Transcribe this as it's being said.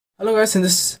Hello guys, in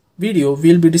this video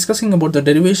we'll be discussing about the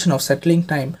derivation of settling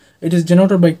time. It is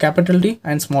denoted by capital T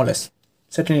and small s.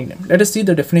 Settling time. Let us see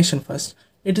the definition first.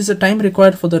 It is the time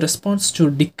required for the response to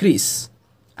decrease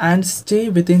and stay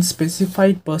within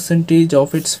specified percentage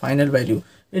of its final value.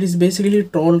 It is basically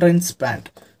tolerance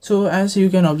band. So as you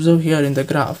can observe here in the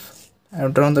graph, I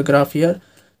have drawn the graph here.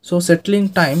 So settling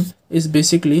time is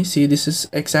basically, see, this is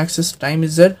x-axis time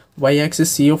is there,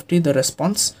 y-axis c of t, the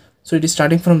response. So it is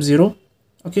starting from 0.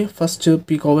 Okay, first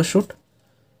peak overshoot,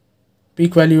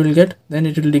 peak value you will get, then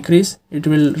it will decrease, it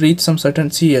will reach some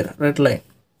certain, see here, red line.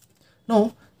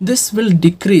 Now this will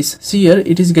decrease, see here,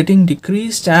 it is getting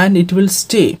decreased and it will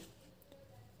stay.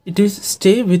 It will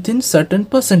stay within certain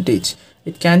percentage.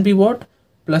 It can be what?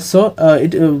 Plus or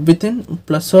within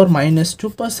plus or minus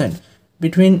 2%,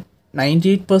 between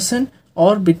 98%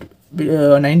 or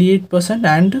 98%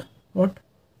 and what?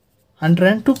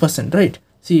 102%, right?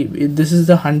 See, this is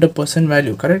the 100%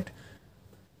 value, correct?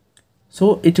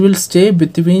 So it will stay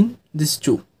between these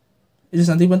two. It is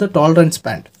nothing but the tolerance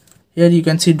band. Here you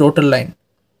can see dotted line.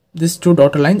 This two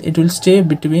dotted line, it will stay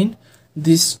between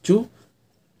these two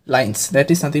lines. That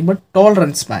is nothing but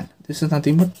tolerance band. This is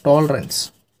nothing but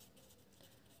tolerance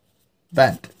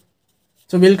band.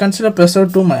 So we'll consider plus or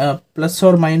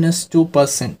minus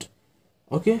 2%.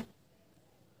 Okay.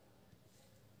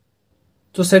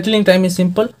 So settling time is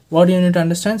simple. What you need to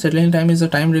understand, settling time is the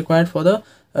time required for the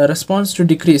response to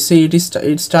decrease. Say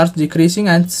it starts decreasing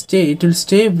and it will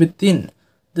stay within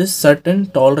this certain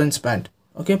tolerance band.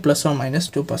 Okay, plus or minus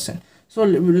 2%. So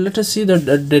let us see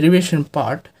the derivation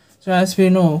part. So as we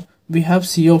know, we have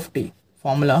C of t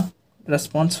formula,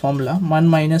 response formula, 1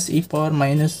 minus e power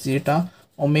minus zeta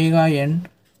omega n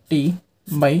t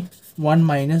by 1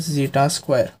 minus zeta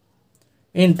square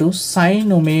into sine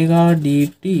omega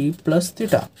dt plus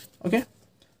theta. Okay,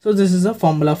 so this is the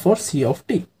formula for C of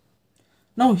t.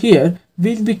 Now here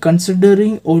we'll be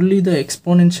considering only the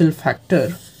exponential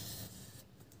factor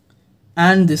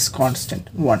and this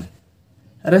constant 1.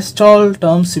 Rest all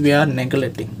terms we are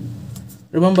neglecting.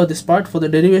 Remember this part, for the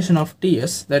derivation of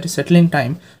ts, that is settling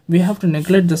time, we have to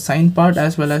neglect the sine part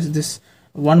as well as this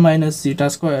 1 minus zeta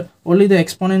square. Only the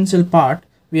exponential part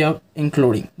we are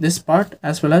including, this part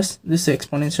as well as this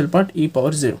exponential part, e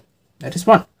power 0, that is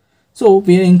 1. So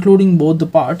we are including both the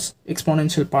parts,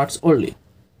 exponential parts only.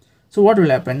 So what will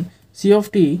happen? C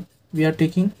of t we are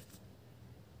taking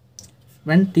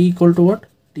when t equal to what?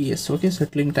 Ts. Okay,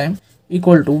 settling time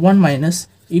equal to 1 minus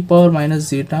e power minus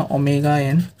zeta omega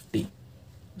n t.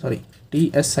 Sorry,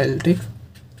 ts, I'll take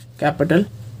capital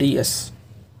Ts.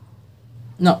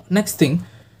 Now next thing,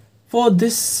 for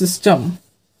this system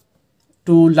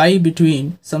to lie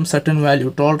between some certain value,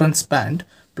 tolerance band,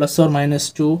 plus or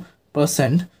minus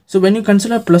 2%. So when you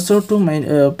consider plus or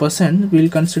 2%, we will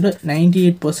consider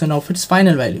 98% of its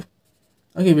final value.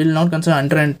 Okay, we will not consider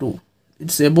 102.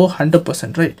 It's above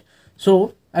 100%, right?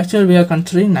 So actually we are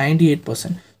considering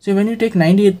 98%. So when you take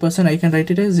 98%, I can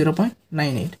write it as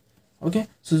 0.98. Okay,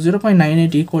 so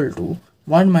 0.98 equal to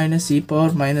 1 minus e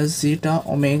power minus zeta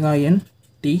omega n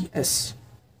ts.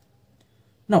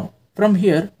 Now from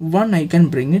here 1 I can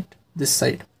bring it this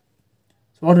side.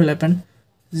 So what will happen?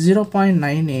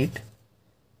 0.98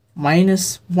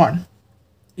 minus 1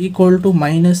 equal to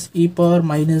minus e power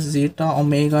minus zeta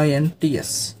omega n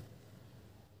ts.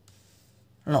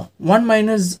 Now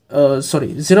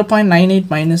 0.98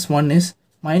 minus 1 is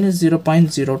minus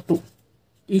 0.02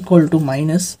 equal to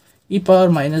minus e power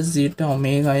minus zeta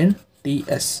omega n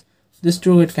ts. This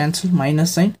two get cancelled,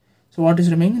 minus sign. So what is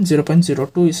remaining?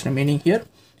 0.02 is remaining here.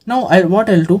 Now what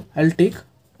I'll do,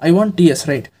 I want ts,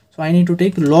 right? So I need to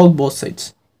take log both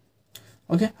sides.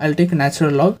 Okay, I'll take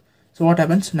natural log. So what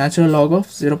happens? Natural log of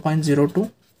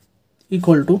 0.02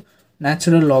 equal to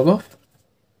natural log of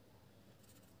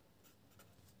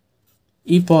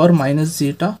e power minus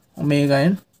zeta omega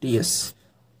n ts.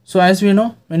 So as we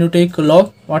know, when you take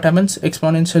log, what happens?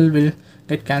 Exponential will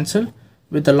get cancelled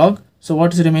with the log. So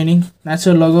what is remaining?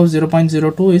 Natural log of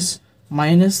 0.02 is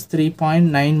minus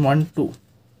 3.912.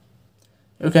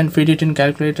 You can feed it in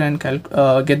calculator and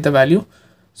get the value.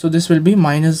 So this will be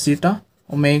minus zeta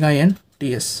omega n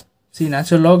ts. See,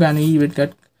 natural log and e will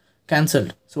get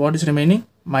cancelled. So what is remaining?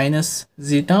 Minus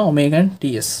zeta omega n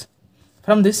ts.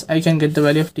 From this I can get the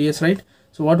value of ts, right?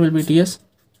 So what will be ts?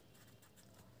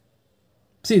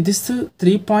 See, this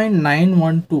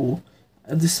 3.912,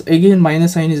 this again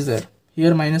minus sign is there.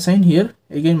 Here minus sign, here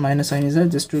again minus sign is there,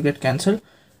 just to get cancelled.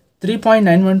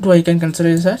 3.912 I can consider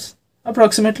this as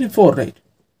approximately 4, right?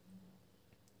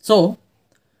 So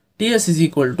ts is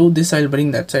equal to this, I'll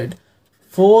bring that side,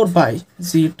 4 by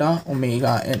zeta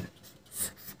omega n.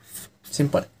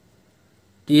 Simple.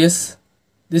 Ts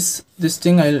this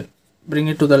thing I'll bring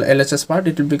it to the LHS part.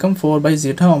 It will become 4 by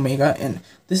zeta omega n.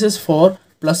 This is for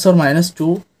plus or minus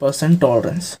 2%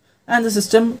 tolerance, and the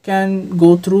system can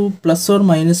go through plus or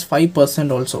minus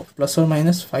 5% also, plus or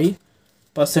minus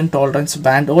 5% tolerance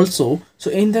band also.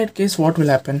 So in that case, what will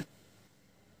happen?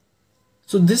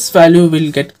 So this value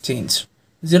will get changed.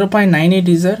 0.98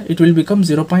 is there, it will become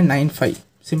 0.95.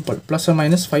 Simple, plus or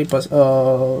minus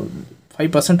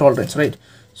 5% tolerance, right?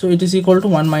 So it is equal to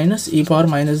 1 minus e power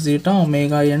minus zeta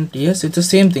omega n ts. It's the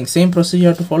same thing, same procedure you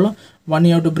have to follow. One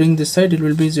you have to bring this side, it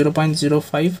will be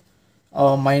 0.05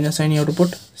 minus n you have to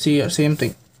put. See here, same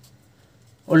thing,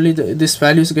 only this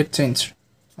values get changed.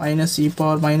 Minus e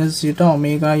power minus zeta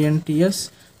omega n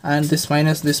ts, and this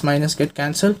minus get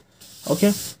cancelled.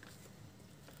 Okay,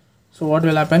 so what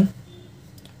will happen?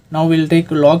 Now we'll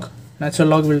take log, natural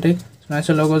log will take. So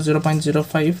natural log of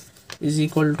 0.05 is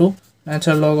equal to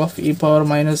natural log of e power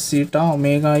minus zeta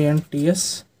omega n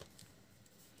ts.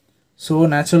 So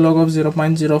natural log of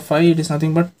 0.05, it is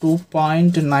nothing but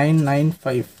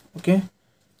 2.995. okay,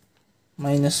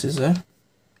 minus is there,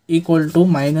 equal to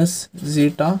minus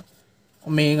zeta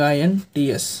omega n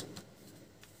ts.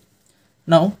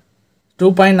 Now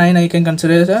 2.9 I can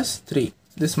consider it as 3.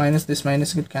 This minus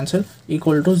get cancelled,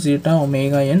 equal to zeta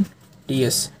omega n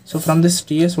ts. So from this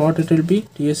ts, what it will be?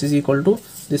 Ts is equal to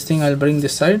this thing, I'll bring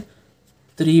this side,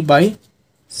 3 by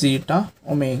zeta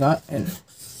omega n.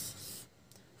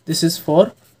 This is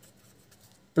for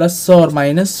plus or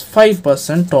minus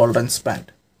 5% tolerance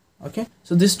band. Okay,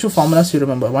 so these two formulas you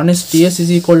remember. One is ts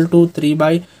is equal to 3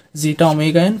 by zeta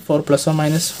omega n for plus or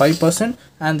minus 5%,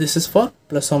 and this is for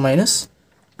plus or minus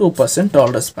 2%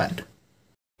 tolerance band.